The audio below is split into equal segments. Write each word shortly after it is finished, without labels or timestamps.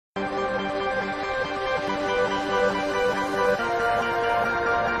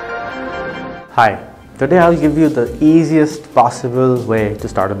Hi, today I'll give you the easiest possible way to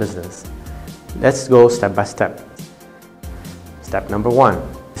start a business. Let's go step by step. Step number 1,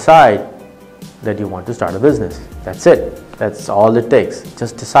 decide that you want to start a business. That's it. That's all it takes.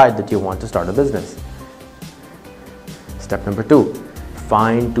 Just decide that you want to start a business. Step number 2,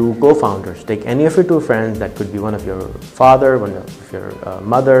 find 2 co-founders. Take any of your 2 friends, that could be one of your father, one of your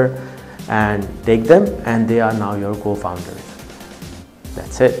mother, and take them and they are now your co-founders.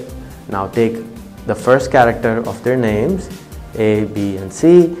 That's it. Now take the first character of their names, A, B, and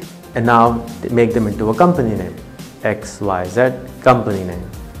C, and now make them into a company name, XYZ company name.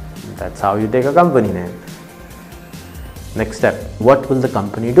 That's how you take a company name. Next step, what will the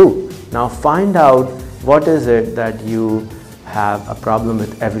company do? Now find out what is it that you have a problem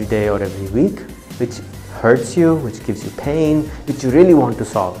with every day or every week, which hurts you, which gives you pain, which you really want to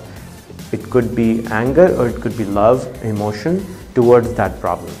solve. It could be anger or it could be love, emotion towards that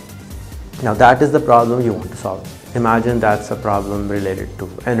problem. Now that is the problem you want to solve. Imagine that's a problem related to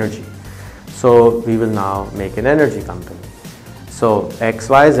energy. So we will now make an energy company. So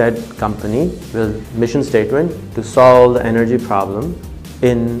XYZ company will mission statement to solve the energy problem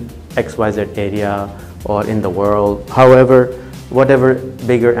in XYZ area or in the world. However, whatever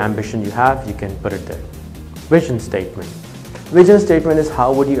bigger ambition you have, you can put it there. Vision statement. Vision statement is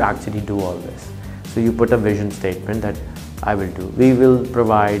how would you actually do all this. So you put a vision statement that I will do. We will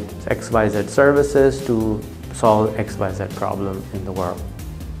provide XYZ services to solve XYZ problem in the world.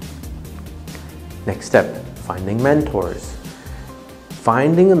 Next step, finding mentors.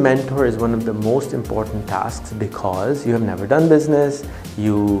 Finding a mentor is one of the most important tasks because you have never done business,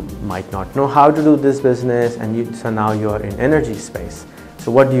 you might not know how to do this business, and so now you are in energy space.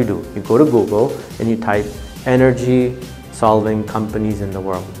 So what do? You go to Google and you type energy solving companies in the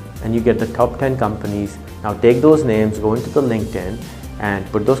world and you get the top 10 companies. Now take those names, go into the LinkedIn and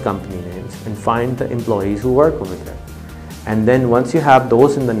put those company names and find the employees who work over there. And then once you have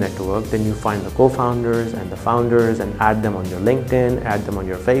those in the network, then you find the co-founders and the founders and add them on your LinkedIn, add them on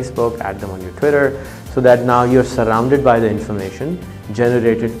your Facebook, add them on your Twitter, so that now you're surrounded by the information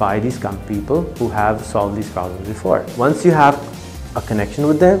generated by these people who have solved these problems before. Once you have a connection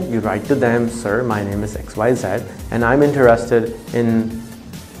with them, you write to them, sir, my name is XYZ and I'm interested in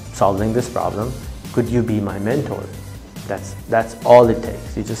solving this problem. Could you be my mentor? That's all it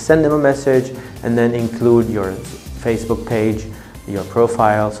takes. You just send them a message and then include your Facebook page, your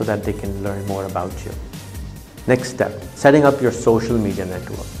profile, so that they can learn more about you. Next step, setting up your social media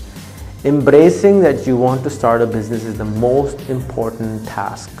network. Embracing that you want to start a business is the most important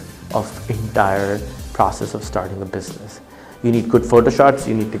task of the entire process of starting a business. You need good photo shots,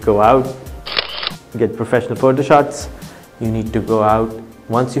 you need to go out, get professional photo shots, you need to go out.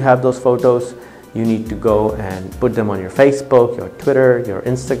 Once you have those photos, you need to go and put them on your Facebook, your Twitter, your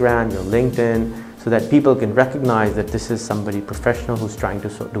Instagram, your LinkedIn, so that people can recognize that this is somebody professional who's trying to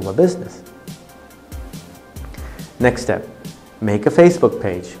do a business. Next step, make a Facebook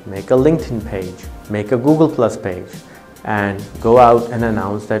page, make a LinkedIn page, make a Google Plus page, and go out and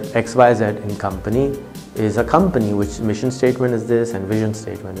announce that XYZ in company is a company which mission statement is this and vision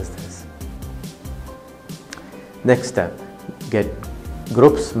statement is this. Next step, get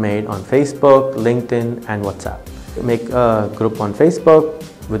groups made on Facebook, LinkedIn, and WhatsApp. Make a group on Facebook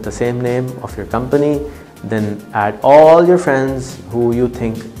with the same name of your company, then add all your friends who you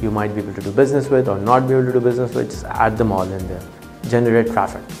think you might be able to do business with or not be able to do business with, just add them all in there. Generate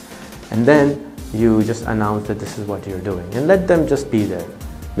traffic. And then you just announce that this is what you're doing and let them just be there.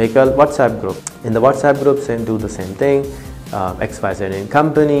 Make a WhatsApp group. In the WhatsApp group, do the same thing, XYZ in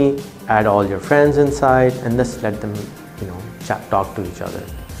company, add all your friends inside and just let them talk to each other.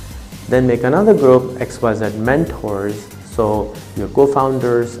 Then make another group, XYZ mentors, so your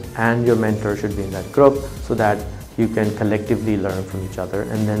co-founders and your mentor should be in that group so that you can collectively learn from each other,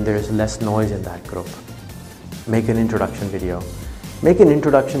 and then there's less noise in that group. Make an introduction video. Make an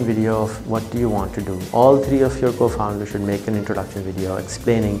introduction video of what do you want to do. All 3 of your co-founders should make an introduction video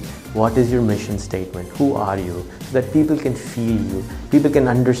explaining what is your mission statement, who are you, so that people can feel you, people can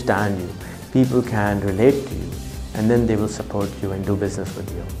understand you, people can relate to you, and then they will support you and do business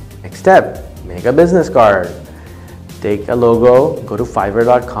with you. Next step, make a business card. Take a logo, go to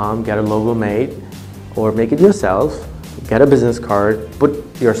Fiverr.com, get a logo made, or make it yourself. Get a business card,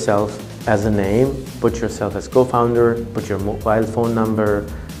 put yourself as a name, put yourself as co-founder, put your mobile phone number,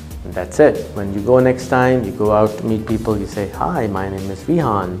 and that's it. When you go next time, you go out to meet people, you say, hi, my name is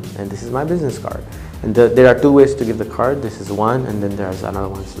Rehan, and this is my business card. And there are 2 ways to give the card. This is one, and then there's another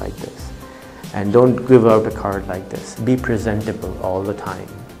one's like this. And don't give out a card like this. Be presentable all the time.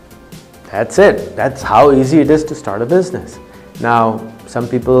 That's it. That's how easy it is to start a business. Now, some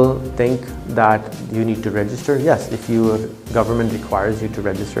people think that you need to register. Yes, if your government requires you to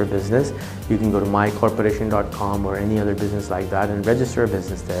register a business, you can go to mycorporation.com or any other business like that and register a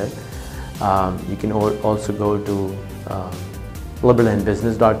business there. You can also go to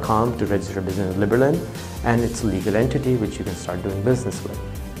liberlandbusiness.com to register a business with Liberland, and it's a legal entity which you can start doing business with.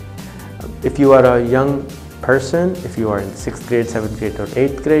 If you are a young person, if you are in 6th grade, 7th grade or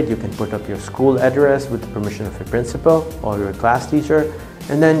 8th grade, you can put up your school address with the permission of your principal or your class teacher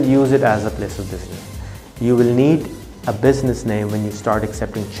and then use it as a place of business. You will need a business name when you start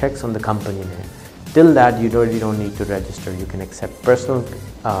accepting checks on the company name. Till that, you don't need to register. You can accept personal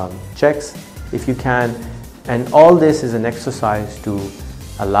checks if you can, and all this is an exercise to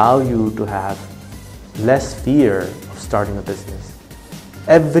allow you to have less fear of starting a business.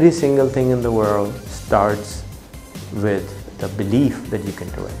 Every single thing in the world starts with the belief that you can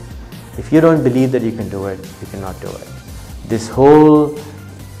do it. If you don't believe that you can do it, you cannot do it. This whole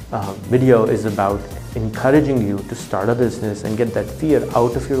video is about encouraging you to start a business and get that fear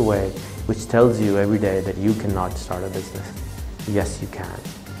out of your way, which tells you every day that you cannot start a business. Yes, you can.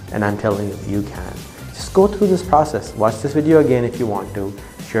 And I'm telling you, you can. Just go through this process. Watch this video again if you want to.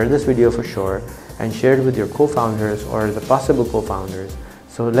 Share this video for sure and share it with your co-founders or the possible co-founders.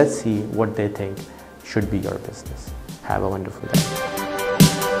 So let's see what they think should be your business. Have a wonderful day.